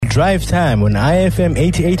Drive Time on IFM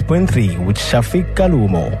 88.3 with Shafiq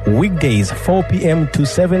Kalumo. Weekdays 4 p.m. to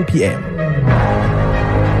 7 p.m.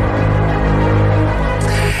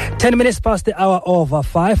 10 minutes past the hour of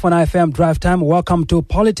 5 on IFM Drive Time. Welcome to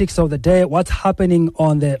Politics of the Day. What's happening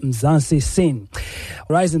on the Mzansi scene?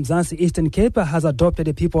 Rise Mzansi Eastern Cape has adopted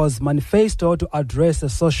a People's Manifesto to address the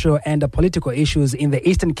social and political issues in the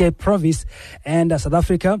Eastern Cape province and South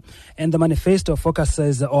Africa. And the manifesto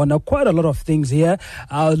focuses on quite a lot of things here,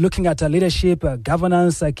 looking at leadership,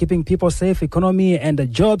 governance, keeping people safe, economy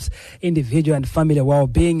and jobs, individual and family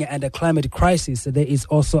well-being, and the climate crisis. There is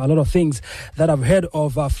also a lot of things that I've heard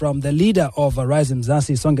of from the leader of Rise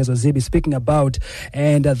Mzansi, Ngesi, speaking about,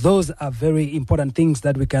 and those are very important things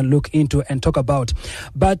that we can look into and talk about.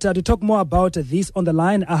 But to talk more about this on the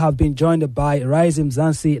line, I have been joined by Rise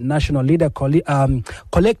Mzansi National Leader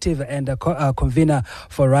Collective and convener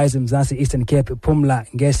for Rise Mzansi Eastern Cape, Pumla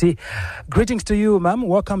Ngesi. Greetings to you, ma'am.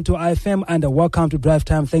 Welcome to IFM and welcome to Drive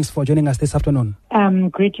Time. Thanks for joining us this afternoon.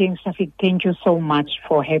 Greetings, Shafiq. Thank you so much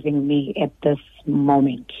for having me at this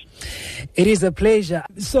moment. It is a pleasure.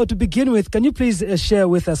 So to begin with, can you please share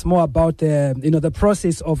with us more about the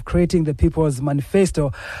process of creating the People's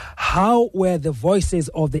Manifesto? How were the voices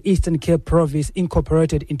of the Eastern Cape province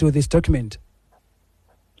incorporated into this document?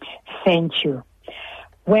 Thank you.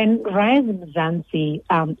 When Rise Mzansi,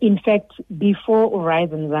 in fact, before Rise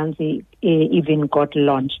Mzansi even got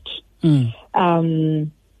launched, the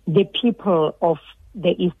people of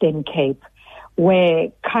the Eastern Cape were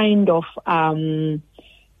kind of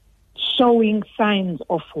showing signs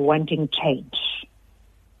of wanting change.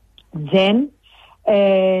 Then,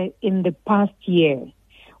 in the past year,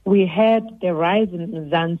 we had the Rise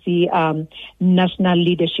Mzansi National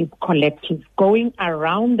Leadership Collective going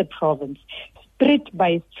around the province, street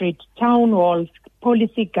by street, town halls,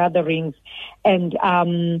 policy gatherings, and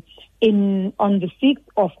on the 6th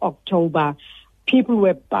of October, people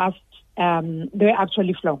were bussed. They were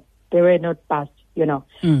actually flown. They were not bussed,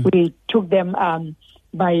 We took them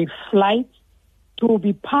by flight to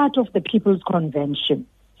be part of the People's Convention.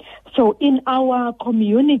 So in our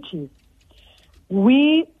community,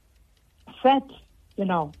 we sat,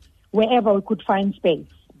 wherever we could find space,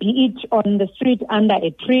 be it on the street, under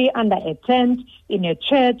a tree, under a tent, in a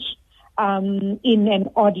church, in an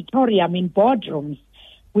auditorium, in boardrooms.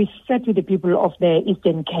 We sat with the people of the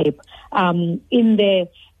Eastern Cape in the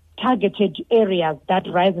targeted areas that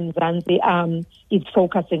Rise Mzansi is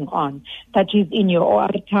focusing on, that is in your OR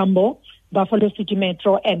Tambo, Buffalo City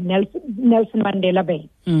Metro, and Nelson Mandela Bay.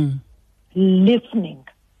 Listening.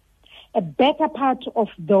 A better part of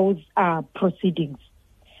those proceedings,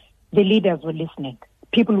 the leaders were listening.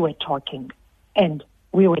 People were talking, and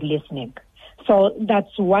we were listening. So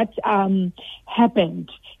that's what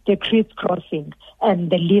happened, the crisscrossing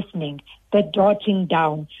and the listening, the jotting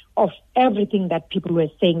down of everything that people were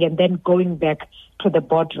saying, and then going back to the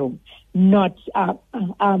boardroom, not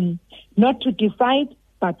to decide,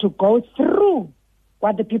 but to go through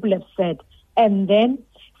what the people have said, and then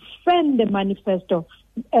send the manifesto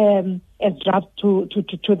as draft to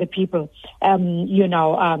the people,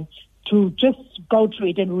 to just go through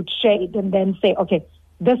it and would share it and then say, okay,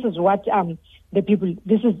 this is what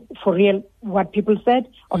this is for real what people said.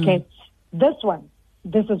 Okay, this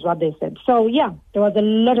is what they said. So yeah, there was a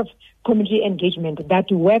lot of community engagement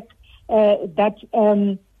that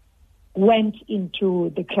went into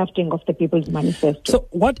the crafting of the People's Manifesto. So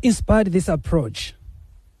what inspired this approach?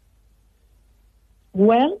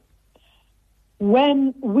 Well,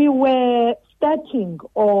 when we were starting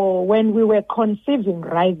or when we were conceiving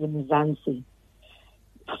Rise Mzansi,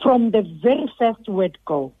 from the very first word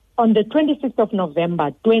go, on the 26th of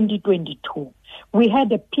November, 2022, we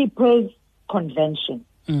had a People's Convention.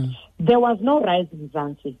 There was no Rise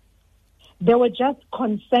Mzansi. There were just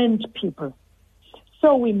concerned people.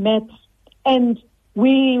 So we met and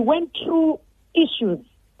we went through issues,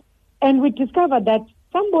 and we discovered that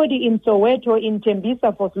somebody in Soweto, in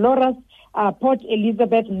Tembisa, Fort Loras, Port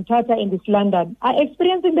Elizabeth, Mthatha, and East London are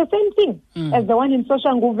experiencing the same thing as the one in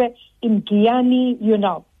Soshanguve, in Giyani,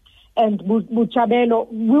 and Buchabelo.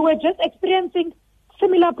 We were just experiencing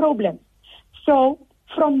similar problems. So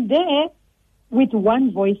from there, with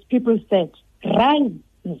one voice, people said, "Rise,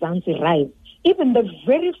 Mzansi, rise." Even the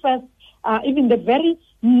very first, even the very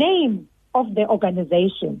name of the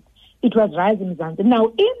organization, it was Rise Mzansi. Now,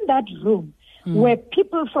 in that room were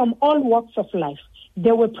people from all walks of life.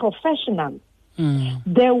 There were professionals.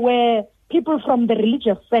 There were people from the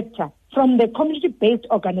religious sector, from the community-based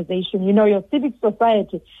organization, your civic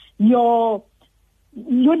society, you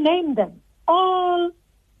name them. All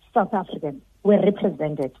South Africans were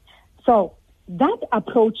represented. So that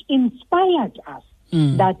approach inspired us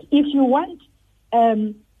that if you want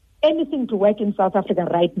anything to work in South Africa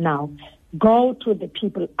right now, go to the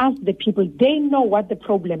people, ask the people. They know what the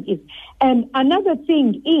problem is. And another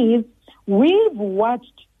thing is, we've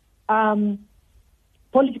watched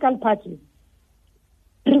political parties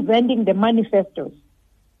presenting the manifestos,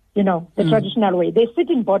 the traditional way. They sit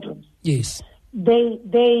in boardrooms. Yes.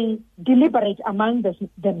 They deliberate among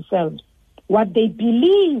themselves what they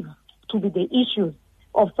believe to be the issues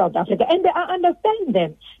of South Africa, and I understand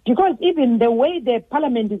them, because even the way the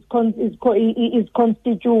parliament is constituted,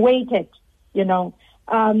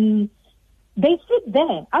 they sit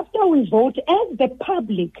there after we vote as the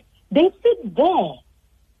public. They sit there.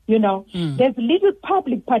 There's little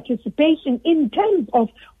public participation in terms of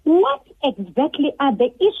what exactly are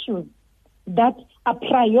the issues that are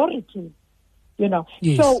priorities.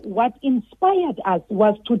 Yes. So what inspired us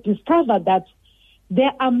was to discover that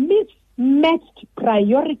there are mismatched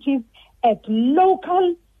priorities at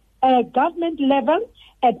local government level,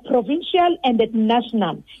 at provincial and at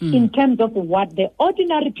national, in terms of what the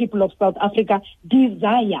ordinary people of South Africa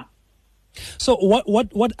desire. So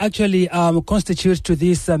what actually constitutes to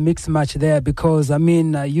this mixed match there? Because,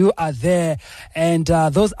 you are there and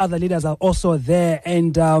those other leaders are also there.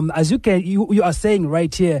 And as you are saying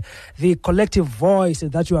right here, the collective voice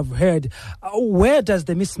that you have heard, where does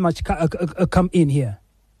the mismatch come in here?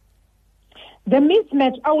 The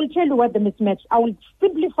mismatch, I will tell you what the mismatch, I will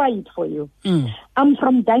simplify it for you. I'm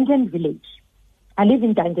from Duncan Village. I live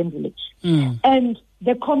in Duncan Village. And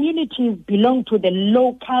the communities belong to the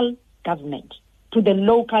local government, to the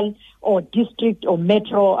local or district or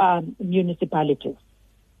metro municipalities.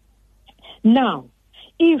 Now,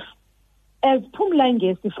 if as Pumla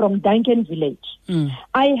Ngesi from Duncan Village,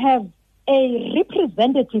 I have a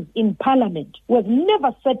representative in parliament who has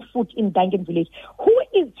never set foot in Duncan Village, who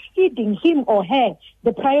is feeding him or her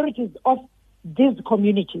the priorities of these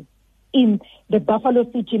communities in the Buffalo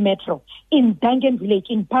City Metro, in Duncan Village,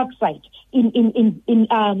 in Parkside,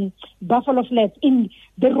 in Buffalo Flats, in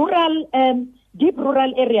the rural, deep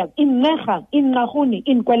rural areas, in Necha, in Nahuni,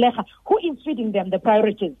 in Kwelecha, who is feeding them the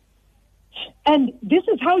priorities? And this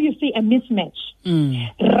is how you see a mismatch.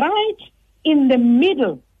 Right in the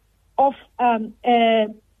middle of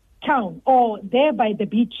town, or there by the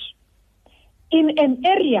beach, in an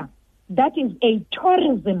area that is a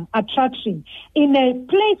tourism attraction, in a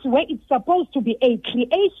place where it's supposed to be a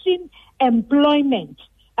creation employment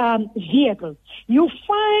vehicle, you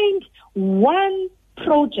find one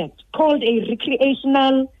project called a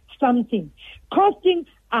recreational something costing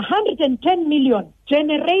 110 million,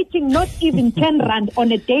 generating not even 10 rand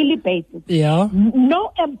on a daily basis. Yeah.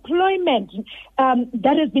 No employment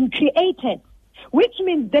that has been created, which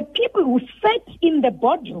means the people who sat in the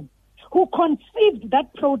boardroom, who conceived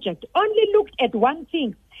that project, only looked at one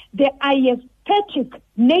thing: the aesthetic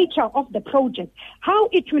nature of the project, how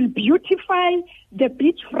it will beautify the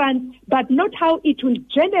beachfront, but not how it will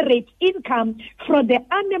generate income for the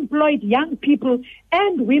unemployed young people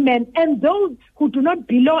and women and those who do not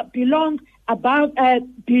belong above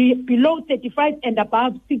below 35 and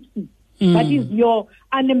above 60. That is your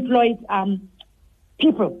unemployed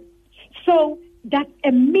people. So that's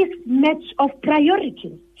a mismatch of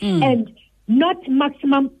priorities and not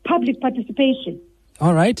maximum public participation.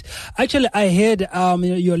 All right. Actually, I heard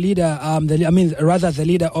your leader, the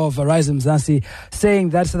leader of Rise Mzansi, saying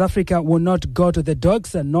that South Africa will not go to the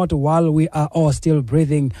dogs, and not while we are all still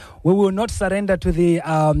breathing. We will not surrender to the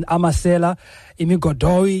Amasela,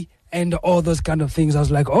 Imigodoi, and all those kind of things. I was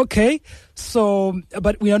like, okay, so,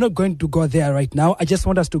 but we are not going to go there right now. I just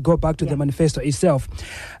want us to go back to the manifesto itself.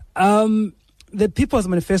 The People's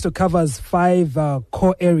Manifesto covers 5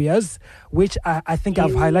 core areas, which I think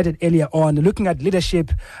I've highlighted earlier on, looking at leadership,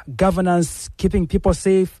 governance, keeping people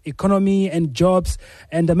safe, economy and jobs,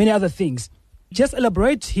 and many other things. Just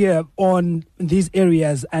elaborate here on these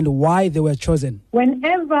areas and why they were chosen.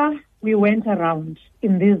 Whenever we went around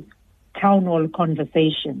in this town hall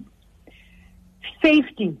conversation,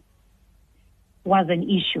 safety was an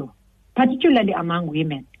issue, particularly among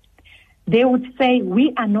women. They would say,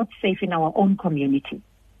 we are not safe in our own community.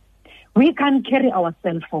 We can't carry our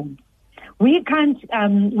cell phones. We can't,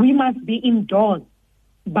 we must be indoors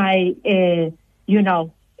by, a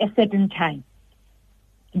certain time.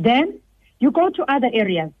 Then you go to other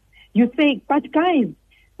areas. You say, but guys,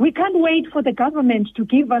 we can't wait for the government to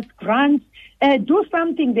give us grants, do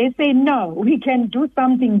something. They say, no, we can do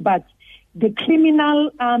something, but the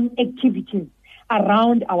criminal activities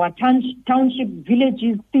around our townships,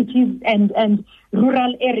 villages, cities, and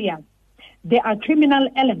rural areas, there are criminal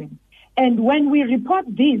elements. And when we report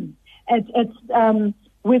these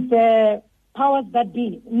with the powers that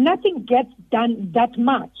be, nothing gets done that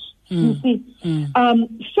much, you see.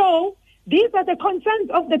 So these are the concerns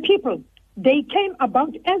of the people. They came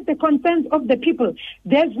about as the concerns of the people.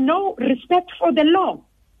 There's no respect for the law,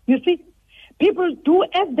 you see. People do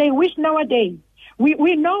as they wish nowadays.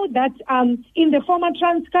 We know that in the former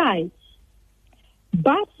Transkei,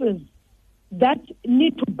 buses that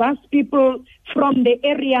need to bus people from the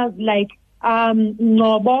areas like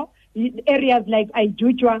Ngobo, areas like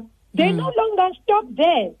Aijujwa, they no longer stop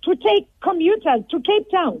there to take commuters to Cape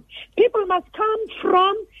Town. People must come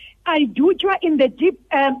from Aijujwa in the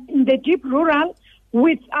deep rural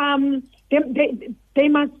with they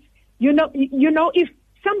must if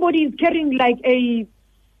somebody is carrying like a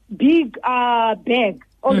big bag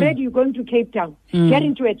already, you're going to Cape Town, get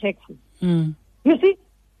into a taxi. You see.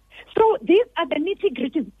 So these are the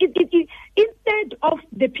nitty-gritties. Instead of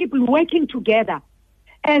the people working together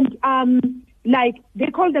and like they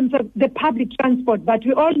call themselves the public transport, but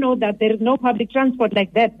we all know that there is no public transport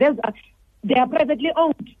like that. They are privately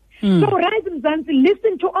owned. So Rise Mzansi,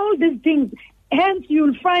 listen to all these things. Hence,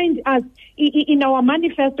 you'll find us in our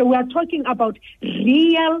manifesto, we are talking about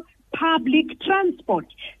real public transport,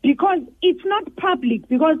 because it's not public,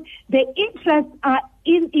 because the interests are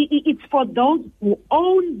it's for those who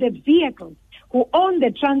own the vehicles, who own the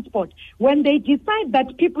transport. When they decide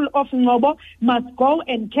that people of Ngobo must go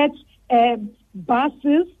and catch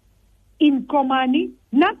buses in Komani,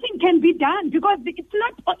 nothing can be done because it's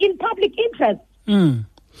not in public interest.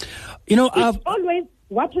 It's always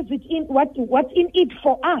what's in it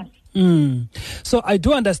for us. So I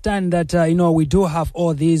do understand that, we do have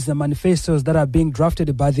all these manifestos that are being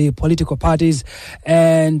drafted by the political parties,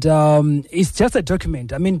 and it's just a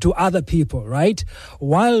document, to other people, right?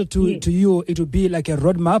 While to you, it would be like a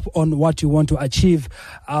roadmap on what you want to achieve,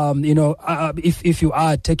 if you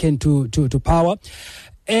are taken to power.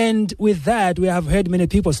 And with that, we have heard many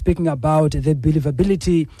people speaking about the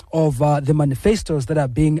believability of the manifestos that are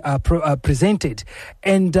being presented.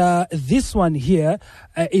 And this one here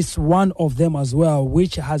is one of them as well,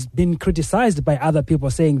 which has been criticized by other people,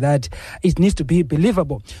 saying that it needs to be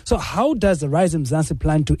believable. So how does the Rise Mzansi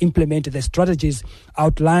plan to implement the strategies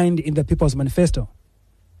outlined in the People's Manifesto?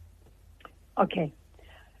 Okay.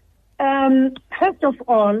 First of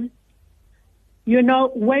all,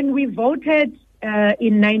 when we voted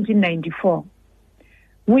in 1994,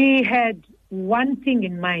 we had one thing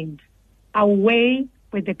in mind: away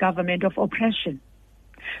with the government of oppression.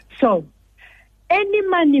 So, any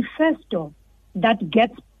manifesto that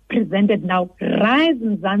gets presented now, Rise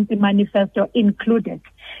Mzansi Manifesto included,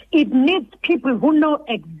 it needs people who know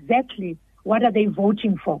exactly what are they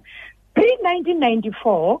voting for.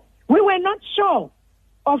 Pre-1994, we were not sure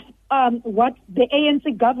of what the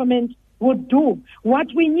ANC government would do.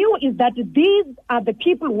 What we knew is that these are the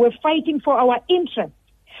people who were fighting for our interests.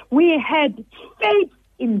 We had faith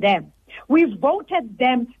in them. We voted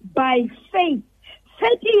them by faith.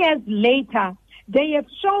 30 years later, they have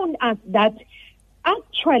shown us that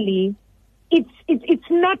actually it's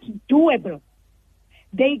not doable.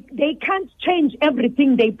 They can't change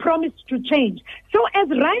everything they promised to change. So as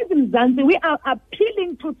Rise Mzansi, we are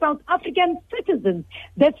appealing to South African citizens,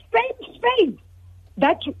 the same faith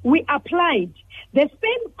that we applied, the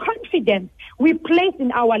same confidence we place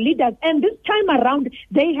in our leaders. And this time around,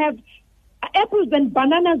 they have apples and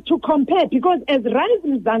bananas to compare, because as Rise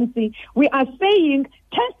Mzansi, we are saying,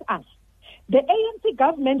 test us. The ANC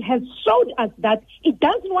government has showed us that it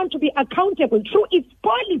doesn't want to be accountable through its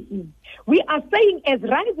policies. We are saying as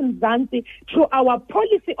Rise Mzansi, through our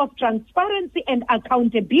policy of transparency and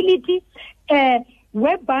accountability,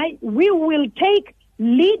 whereby we will take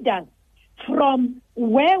leaders from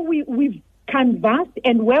where we've canvassed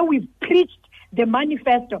and where we've preached the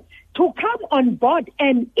manifesto to come on board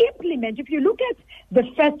and implement. If you look at the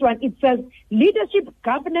first one, it says leadership,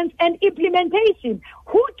 governance, and implementation.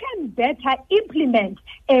 Who can better implement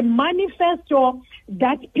a manifesto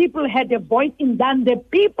that people had a voice in than the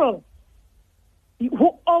people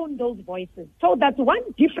who own those voices? So that's one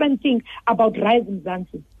different thing about Rise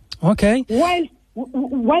Mzansi. Okay.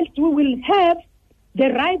 Whilst we will have the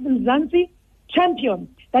Rise Mzansi champions,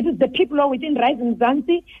 that is the people who are within Rise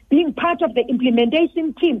Mzansi being part of the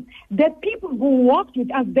implementation team, the people who worked with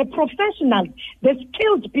us, the professionals, the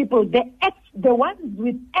skilled people, the ones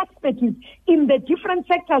with expertise in the different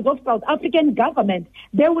sectors of South African government,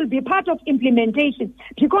 they will be part of implementation,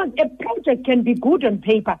 because a project can be good on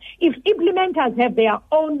paper. If implementers have their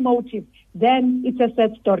own motive, then it's a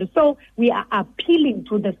sad story. So we are appealing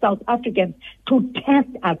to the South Africans to test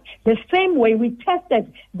us the same way we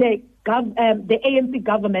tested the the ANC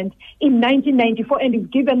government in 1994, and it's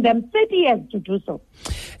given them 30 years to do so.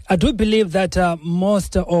 I do believe that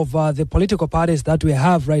most of the political parties that we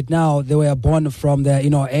have right now, they were born from the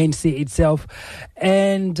ANC itself,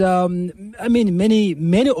 and I mean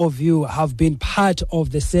many of you have been part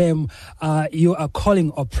of the same you are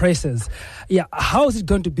calling oppressors. Yeah, how is it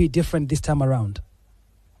going to be different this time around?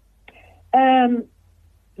 Rise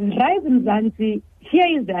Mzansi,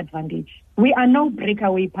 here is the advantage. We are no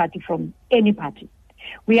breakaway party from any party.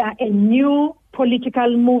 We are a new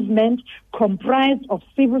political movement comprised of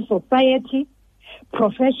civil society,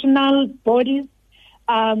 professional bodies,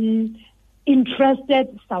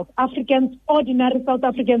 interested South Africans, ordinary South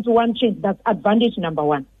Africans who want change. That's advantage number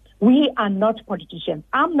one. We are not politicians.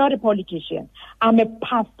 I'm not a politician. I'm a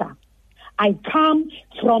pastor. I come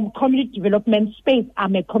from community development space.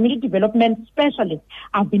 I'm a community development specialist.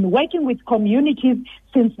 I've been working with communities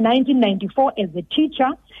since 1994 as a teacher,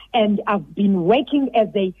 and I've been working as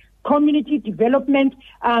a community development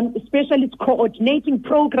specialist, coordinating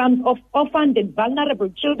programs of orphaned and vulnerable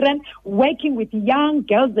children, working with young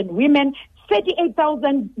girls and women,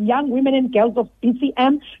 38,000 young women and girls of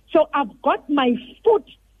BCM. So I've got my foot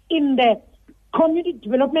in the community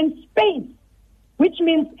development space, which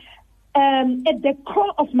means at the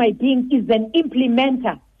core of my being is an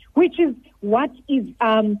implementer, which is what is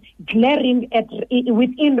glaring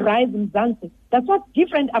within Rise Mzansi. That's what's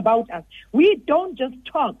different about us. We don't just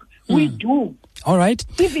talk, we do. All right.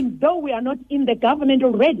 Even though we are not in the government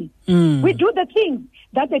already, we do the things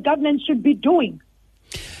that the government should be doing.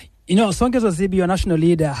 Sonkezo Zibi, your national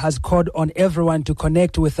leader, has called on everyone to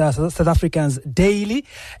connect with South Africans daily.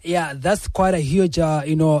 Yeah, that's quite a huge,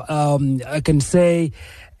 I can say,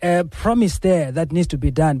 promise there that needs to be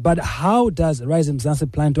done. But how does Rise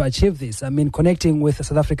Mzansi plan to achieve this? I mean, connecting with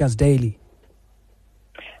South Africans daily.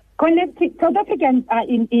 South Africans are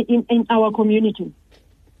in our community.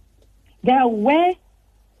 They are where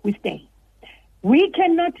we stay. We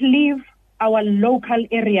cannot leave our local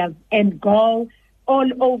areas and go all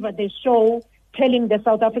over the show telling the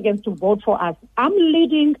South Africans to vote for us. I'm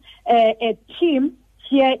leading a team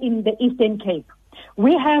here in the Eastern Cape.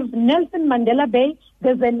 We have Nelson Mandela Bay.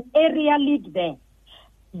 There's an area lead there.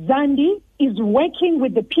 Zandi is working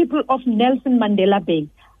with the people of Nelson Mandela Bay.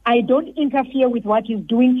 I don't interfere with what he's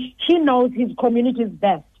doing. He knows his communities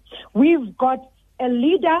best. We've got a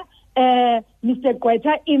leader, Mr.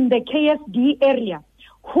 Gweta, in the KSD area,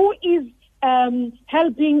 who is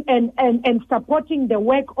helping and supporting the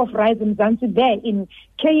work of Rise Mzansi there in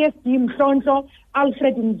KSD, Mhlonhlo,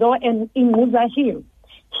 Alfred Nzo, and in Muza Hill.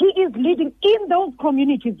 He is leading in those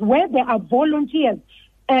communities where there are volunteers.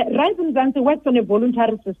 Rise Mzansi works on a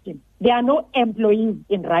voluntary system. There are no employees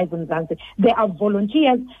in Rise Mzansi. There are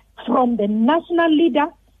volunteers from the national leader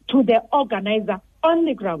to the organizer on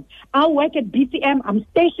the ground. I work at BCM. I'm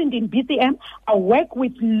stationed in BCM. I work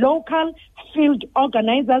with local field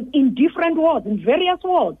organizers in different wards, in various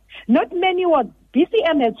wards. Not many wards.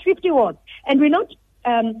 BCM has 50 wards, and we're not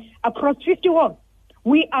across 50 wards.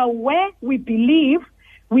 We are where we believe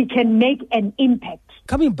we can make an impact.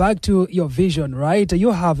 Coming back to your vision, right?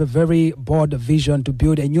 You have a very broad vision to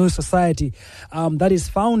build a new society that is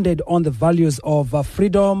founded on the values of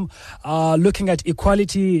freedom, looking at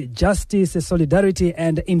equality, justice, solidarity,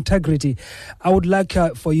 and integrity. I would like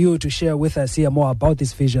for you to share with us here more about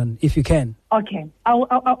this vision, if you can. Okay. I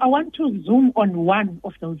want to zoom on one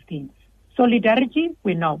of those things. Solidarity,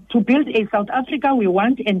 we know. To build a South Africa we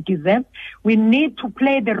want and deserve, we need to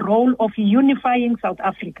play the role of unifying South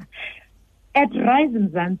Africa. At Rise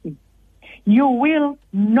Mzansi, you will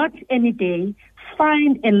not any day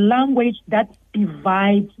find a language that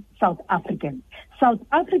divides South Africans. South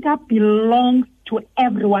Africa belongs to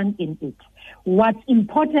everyone in it. What's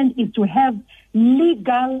important is to have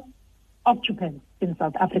legal occupants in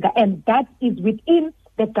South Africa, and that is within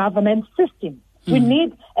the government system. We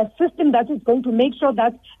need a system that is going to make sure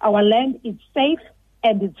that our land is safe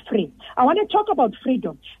and is free. I want to talk about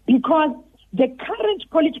freedom because the current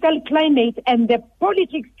political climate and the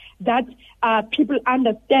politics that people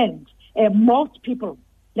understand, most people,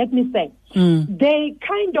 let me say, they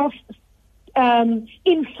kind of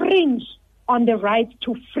infringe on the right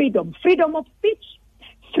to freedom of speech,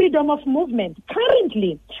 freedom of movement.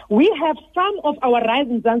 Currently, we have some of our Rise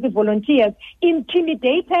Mzansi volunteers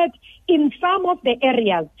intimidated in some of the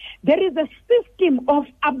areas. There is a system of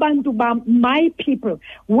Abantuba, my people.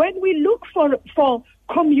 When we look for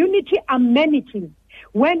community amenities,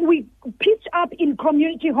 when we pitch up in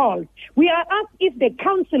community halls, we are asked if the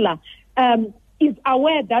councillor is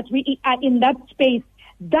aware that we are in that space.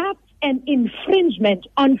 That's an infringement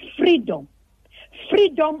on freedom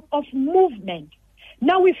of movement.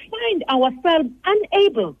 Now we find ourselves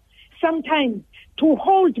unable sometimes to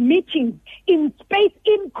hold meetings in space,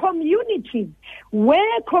 in communities,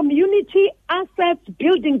 where community assets,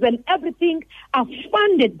 buildings and everything are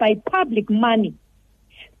funded by public money,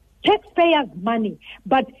 taxpayers' money.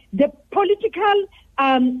 But the political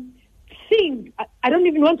thing, I don't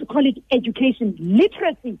even want to call it education,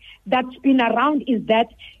 literacy that's been around is that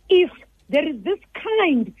if there is this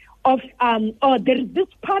kind of, or there is this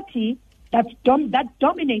party that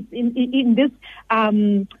dominates in this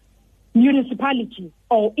municipality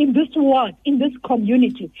or in this ward, in this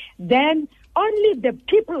community, then only the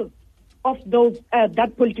people of those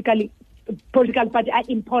that political party are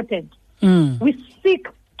important. We seek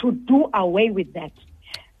to do away with that.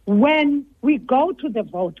 When we go to the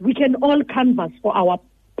vote, we can all canvass for our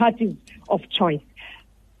parties of choice.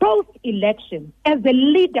 Post-election, as the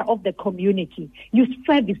leader of the community, you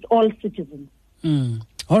service all citizens.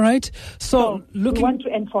 All right. So we want to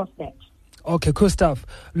enforce that. Okay, cool stuff.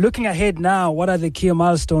 Looking ahead now, what are the key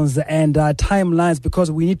milestones and timelines? Because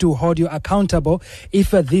we need to hold you accountable if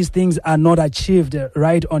these things are not achieved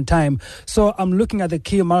right on time. So I'm looking at the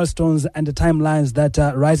key milestones and the timelines that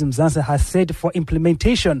Rise Mzansi has set for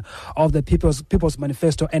implementation of the People's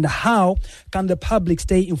Manifesto, and how can the public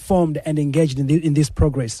stay informed and engaged in this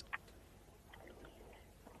progress?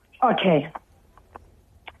 Okay.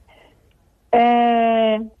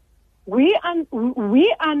 We are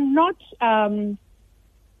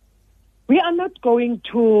not going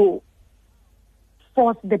to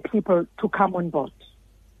force the people to come on board.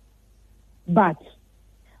 But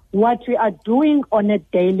what we are doing on a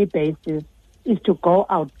daily basis is to go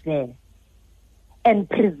out there and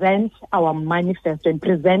present our manifesto and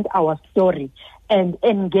present our story and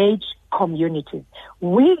engage communities.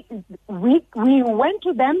 We went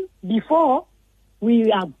to them before.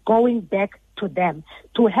 We are going back to them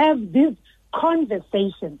to have this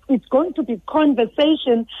conversation. It's going to be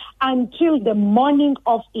conversation until the morning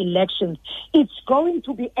of elections. It's going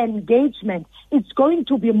to be engagement. It's going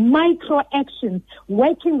to be micro actions,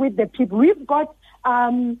 working with the people. We've got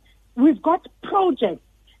projects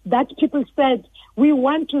that people said, we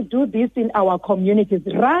want to do this in our communities.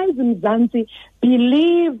 Rise Mzansi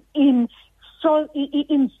believe in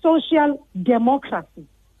social democracy.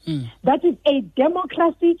 That is a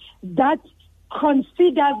democracy that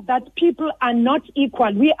considers that people are not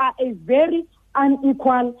equal. We are a very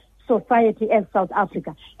unequal society as South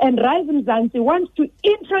Africa. And Rise Mzansi wants to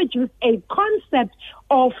introduce a concept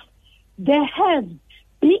of the haves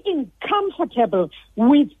being comfortable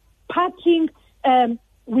with parting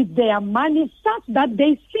with their money, such that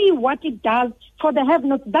they see what it does for the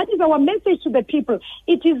have-nots. That is our message to the people.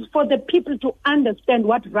 It is for the people to understand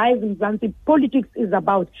what Rise Mzansi politics is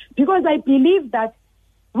about. Because I believe that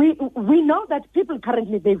we know that people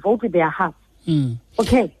currently, they vote with their hearts.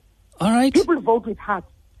 Okay. All right. People vote with hearts.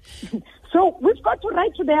 So we've got to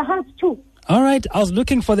write to their hearts too. All right, I was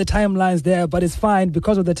looking for the timelines there, but it's fine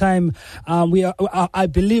because of the time. I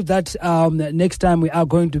believe that next time we are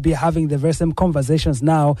going to be having the very same conversations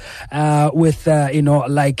now with,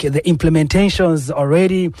 like the implementations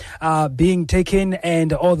already being taken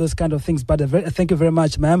and all those kind of things. But thank you very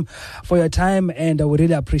much, ma'am, for your time, and we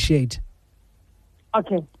really appreciate.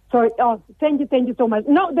 Okay, so thank you so much.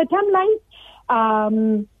 No, the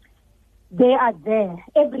timelines, they are there.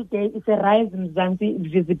 Every day is a Rise Mzansi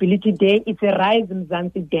Visibility Day. It's a Rise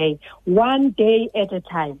Mzansi Day. One day at a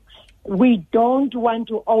time. We don't want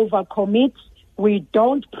to overcommit. We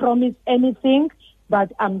don't promise anything,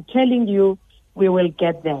 but I'm telling you, we will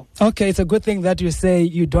get there. Okay, it's a good thing that you say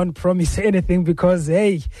you don't promise anything, because,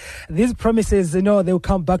 hey, these promises, they will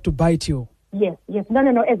come back to bite you. Yes. No.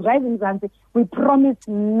 As Rise Mzansi, we promise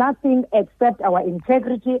nothing except our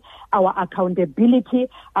integrity, our accountability,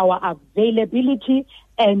 our availability,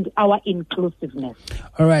 and our inclusiveness.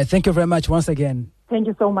 All right. Thank you very much once again. Thank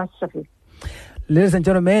you so much, Shafiq. Ladies and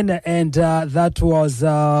gentlemen, and that was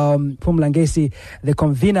Pumla Ngesi, the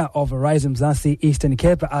convener of Rise Mzansi Eastern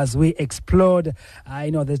Cape, as we explored,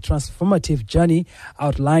 the transformative journey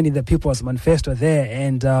outlined in the People's Manifesto there.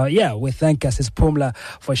 And we thank Sis Pumla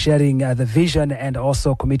for sharing the vision and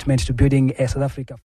also commitment to building South Africa.